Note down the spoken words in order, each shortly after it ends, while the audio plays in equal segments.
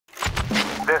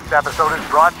This episode is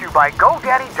brought to you by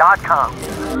GoDaddy.com.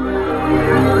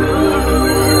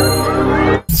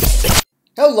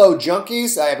 Hello,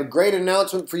 junkies. I have a great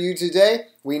announcement for you today.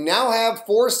 We now have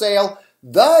for sale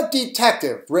The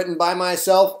Detective, written by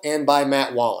myself and by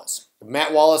Matt Wallace. If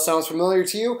Matt Wallace sounds familiar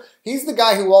to you, he's the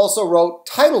guy who also wrote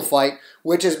Title Fight,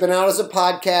 which has been out as a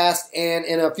podcast and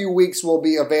in a few weeks will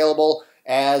be available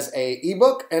as an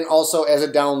ebook and also as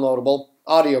a downloadable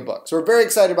audiobook. So we're very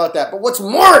excited about that. But what's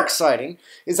more exciting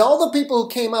is all the people who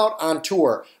came out on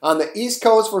tour on the East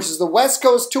Coast versus the West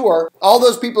Coast tour, all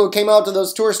those people who came out to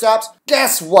those tour stops,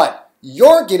 guess what?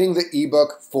 You're getting the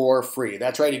ebook for free.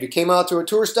 That's right. If you came out to a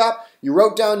tour stop, you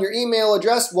wrote down your email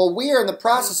address, well, we are in the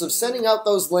process of sending out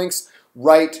those links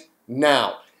right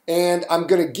now. And I'm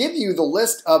going to give you the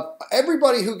list of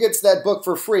everybody who gets that book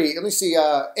for free. Let me see.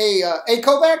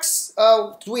 Kovacs,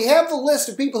 do we have the list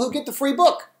of people who get the free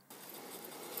book?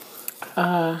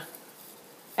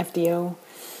 FDO,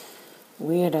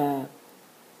 we had a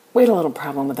little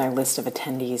problem with our list of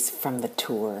attendees from the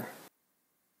tour.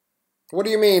 What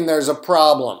do you mean there's a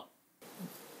problem?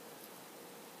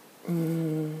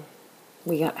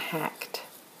 We got hacked.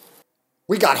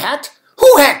 We got hacked?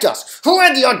 Who hacked us? Who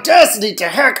had the audacity to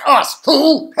hack us?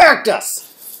 Who hacked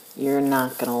us? You're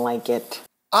not gonna like it.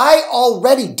 I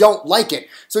already don't like it,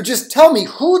 so just tell me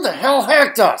who the hell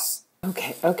hacked us?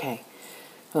 Okay.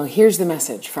 Well, here's the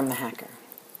message from the hacker.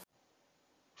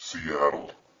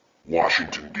 Seattle,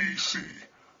 Washington, D.C.,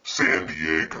 San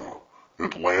Diego,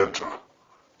 Atlanta.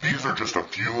 These are just a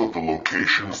few of the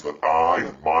locations that I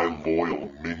and my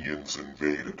loyal minions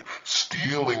invaded,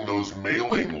 stealing those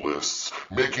mailing lists,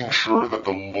 making sure that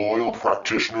the loyal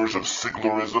practitioners of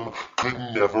Siglerism could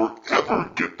never, ever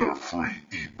get their free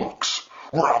ebooks.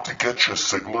 We're out to get you,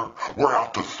 Sigler. We're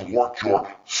out to thwart your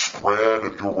spread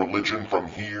of your religion from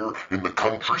here in the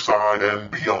countryside and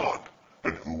beyond.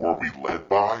 And who are we led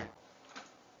by?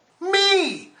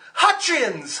 Me!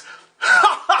 Hutchins!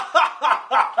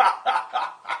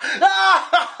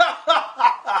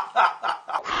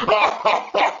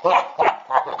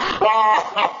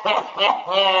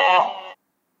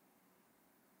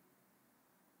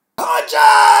 Hutchins!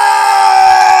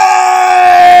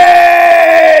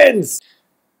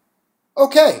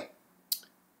 Okay.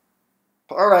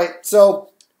 All right.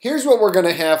 So here's what we're going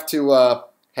to have to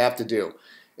do.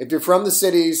 If you're from the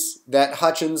cities that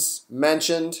Hutchins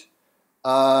mentioned,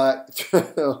 oh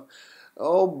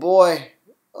boy.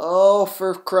 Oh,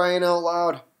 for crying out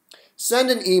loud. Send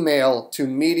an email to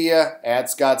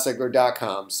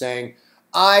media@scottsigler.com saying,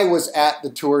 I was at the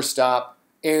tour stop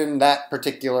in that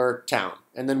particular town.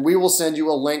 And then we will send you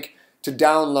a link to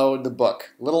download the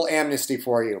book. Little amnesty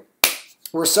for you.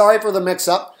 We're sorry for the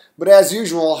mix-up, but as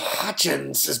usual,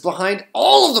 Hutchins is behind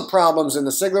all of the problems in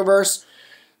the Siglerverse.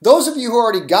 Those of you who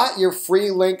already got your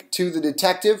free link to The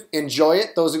Detective, enjoy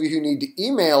it. Those of you who need to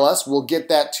email us, we'll get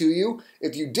that to you.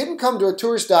 If you didn't come to a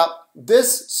tour stop,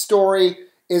 this story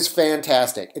is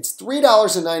fantastic. It's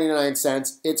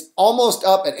 $3.99. It's almost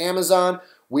up at Amazon.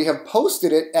 We have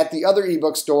posted it at the other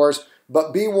ebook stores,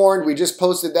 but be warned, we just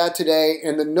posted that today,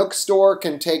 and the Nook store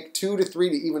can take 2 to 3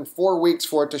 to even 4 weeks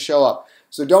for it to show up.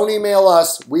 So don't email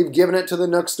us. We've given it to the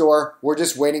Nook store. We're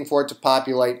just waiting for it to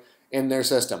populate in their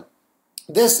system.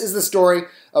 This is the story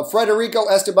of Federico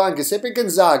Esteban Giuseppe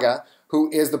Gonzaga,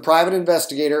 who is the private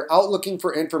investigator out looking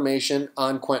for information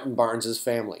on Quentin Barnes'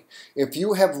 family. If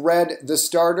you have read The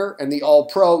Starter and the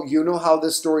All-Pro, you know how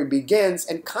this story begins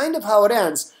and kind of how it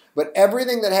ends, but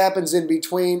everything that happens in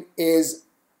between is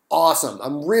awesome.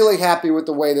 I'm really happy with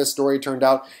the way this story turned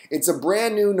out. It's a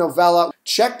brand new novella.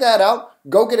 Check that out.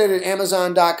 Go get it at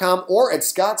Amazon.com or at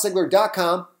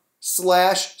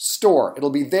ScottSigler.com/store.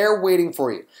 It'll be there waiting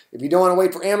for you. If you don't want to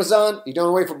wait for Amazon, you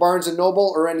don't want to wait for Barnes &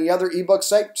 Noble or any other ebook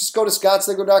site, just go to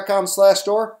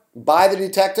ScottSigler.com/store, buy The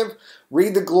Detective,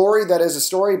 read the glory that is a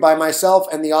story by myself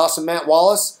and the awesome Matt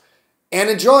Wallace, and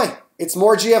enjoy. It's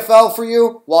more GFL for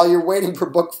you while you're waiting for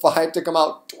book 5 to come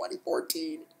out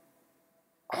 2014.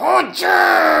 Hutchins!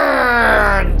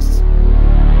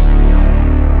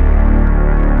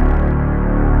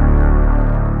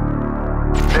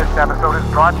 This episode is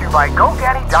brought to you by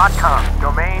GoDaddy.com.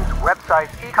 Domains,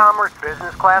 websites, e-commerce,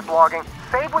 business class logging.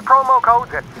 Save with promo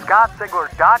codes at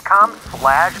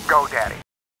ScottSigler.com/GoDaddy.